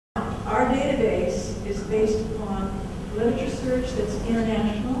our database is based upon literature search that's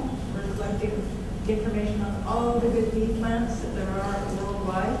international. We're collecting information on all the good bee plants that there are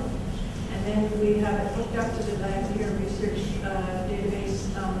worldwide. And then we have it hooked up to the Lancaster Research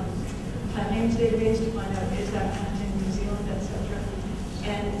database, plant names database to find out is that plant in New Zealand, etc.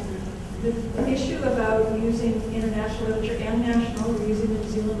 And the issue about using international literature and national, we're using the New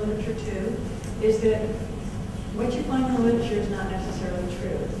Zealand literature too, is that what you find in the literature is not necessarily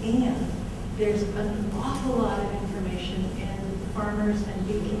true. And there's an awful lot of information in farmers and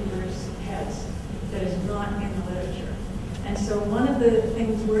beekeepers' heads that is not in the literature. And so one of the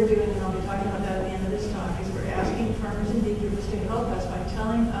things we're doing, and I'll be talking about that at the end of this talk, is we're asking farmers and beekeepers to help us by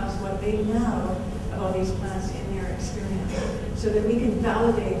telling us what they know about these plants in their experience, so that we can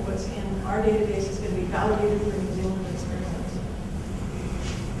validate what's in our database is going to be validated for New Zealand experience.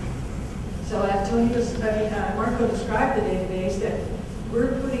 So as Marco described the database, that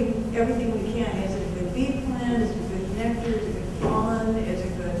we're putting everything we can. Is it a good bee plant? Is it a good nectar? Is it good pollen? Is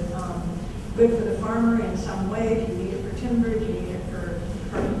it good for the farmer in some way? Do you need it for timber? Do you need it for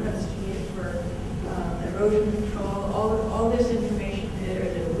carbon credits? Do you need it for erosion control? All this information, is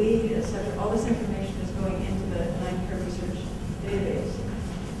it a weed, etc. All this information is going into the Lancaster Research database.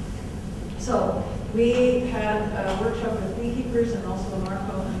 So we had a workshop with beekeepers, and also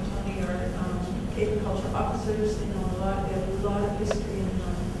Marco and Tony are agricultural officers. They know they have a lot of history in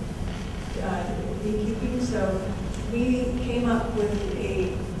beekeeping. So we came up with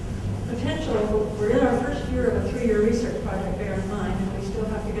a potential. We're in our first year of a 3-year research project, bear in mind, and we still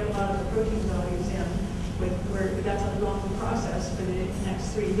have to get a lot of the protein values in. That's a long process for the next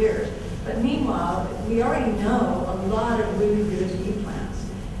 3 years. But meanwhile, we already know a lot of really good bee plants.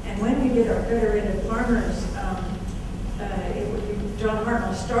 And when we did our Federated Farmers, John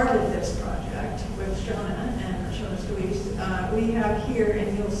Hartnell started this project with Shona and Shona's Louise. We have here,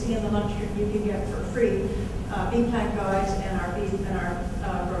 and you'll see in the lunchroom, you can get for free bee plant guides and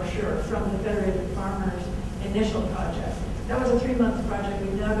our brochure from the Federated Farmers initial project. That was a 3-month project.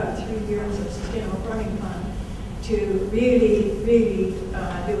 We've now got 3 years of sustainable farming fund to really, really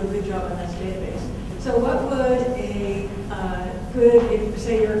do a good job on this database. So what would a if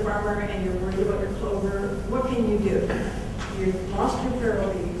say you're a farmer and you're worried about your clover, what can you do? You've lost your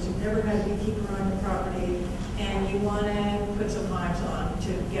feral bees, you've never had a beekeeper on your property, and you want to put some hives on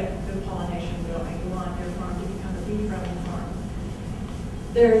to get the pollination going. You want your farm to become a bee-friendly farm.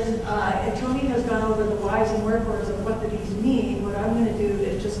 Tony has gone over the whys and wherefores of what the bees mean. What I'm going to do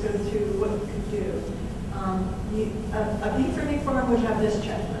is just go through what you can do. A bee-friendly farm would have this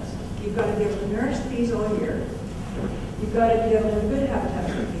checklist. You've got to be able to nourish the bees all year. You've got to be able to have good habitat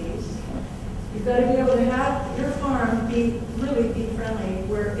for bees. You've got to be able to have your farm be really bee-friendly,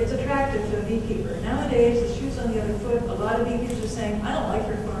 where it's attractive to a beekeeper. Nowadays, the shoe's on the other foot. A lot of beekeepers are saying, I don't like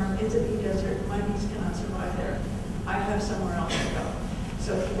your farm. It's a bee desert. My bees cannot survive there. I have somewhere else to go.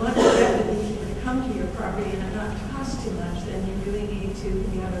 So if you want to get the beekeeper to come to your property and it not cost too much, then you really need to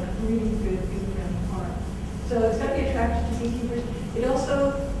have a really good bee-friendly farm. So it's got to be attractive to beekeepers. It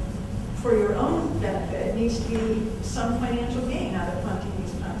also, for your own benefit, needs to be some financial gain out of planting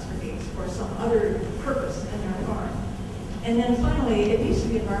these plants for bees, or some other purpose in your farm. And then finally, it needs to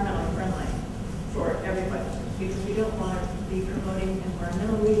be environmentally friendly for everybody, because we don't want to be promoting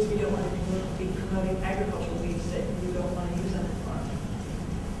environmental weeds, we don't want to be promoting agricultural weeds that you don't want to use on your farm.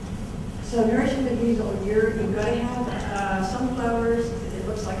 So nourishing the bees all year, you've got to have sunflowers. It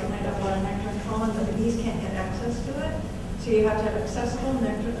looks like it might have a lot of nectar and pollen, but the bees can't get access to it. So you have to have accessible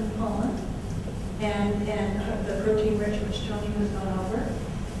nectar and pollen, and the protein rich, which Tony has gone over.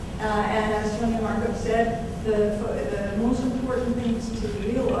 And as Tony and Marco said, the most important things to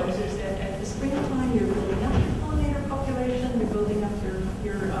realize is that at the springtime, you're building up your pollinator population, you're building up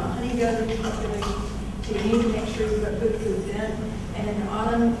your honey gathering population, so you need to make sure you've got good food then. And in the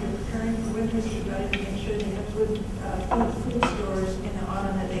autumn, if you're preparing for winter, so you've got to make sure they have good food stores in the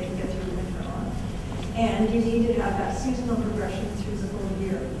autumn that they can get through the winter on. And you need to have that seasonal progression through the whole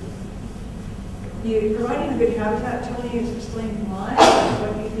year. You're providing a good habitat. Tony has explained why.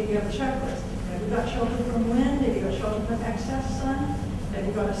 But you have a checklist. Have you got shelter from wind? Have you got shelter from excess sun? Have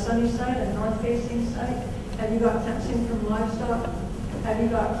you got a sunny site, a north-facing site? Have you got fencing from livestock? Have you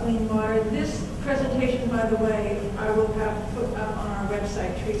got clean water? This presentation, by the way, I will have put up on our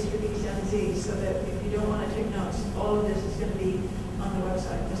website, Trees for Bees NZ, so that if you don't want to take notes, all of this is going to be on the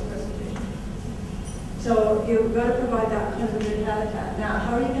website, this presentation. So you've got to provide that kind of a good habitat. Now,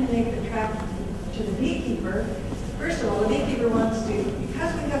 how are you going to make it attractive to the beekeeper? First of all, the beekeeper wants to,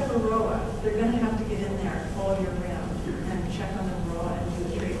 because we have Varroa, they're going to have to get in there all year round and check on the Varroa and do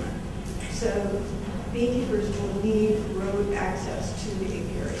the treatment. So beekeepers will need road access to the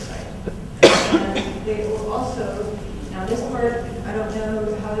apiary site. it will also, now this part, I don't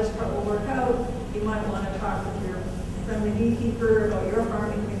know how this part will work out. You might want to talk with your friendly beekeeper about your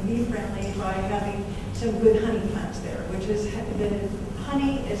farm being bee friendly by having some good honey plants there, which is, the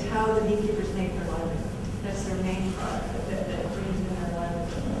honey is how the beekeepers make their livelihood. That's their main product that brings in their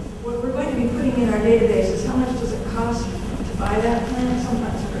livelihood. What we're going to be putting in our database is how much does it cost to buy that plant?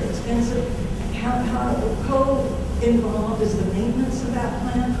 Sometimes it's very expensive. How co-involved is the maintenance of that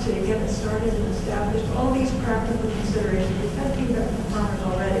plant to get it started and established? All these practical considerations. We've had feedback from farmers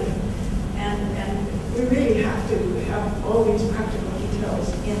already. And we really have to have all these practical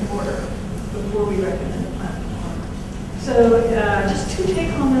details in order before we recommend a plant to farmer. So just two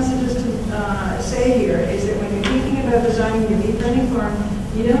take-home messages to say here is that when you're thinking about designing your bee-friendly farm,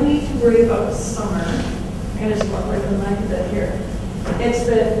 you don't need to worry about summer. I'm going to swap right the mic a bit here. It's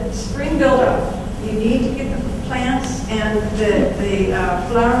the spring build-up. You need to get the plants and the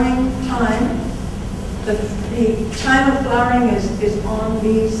flowering time. The time of flowering is on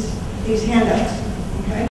these handouts.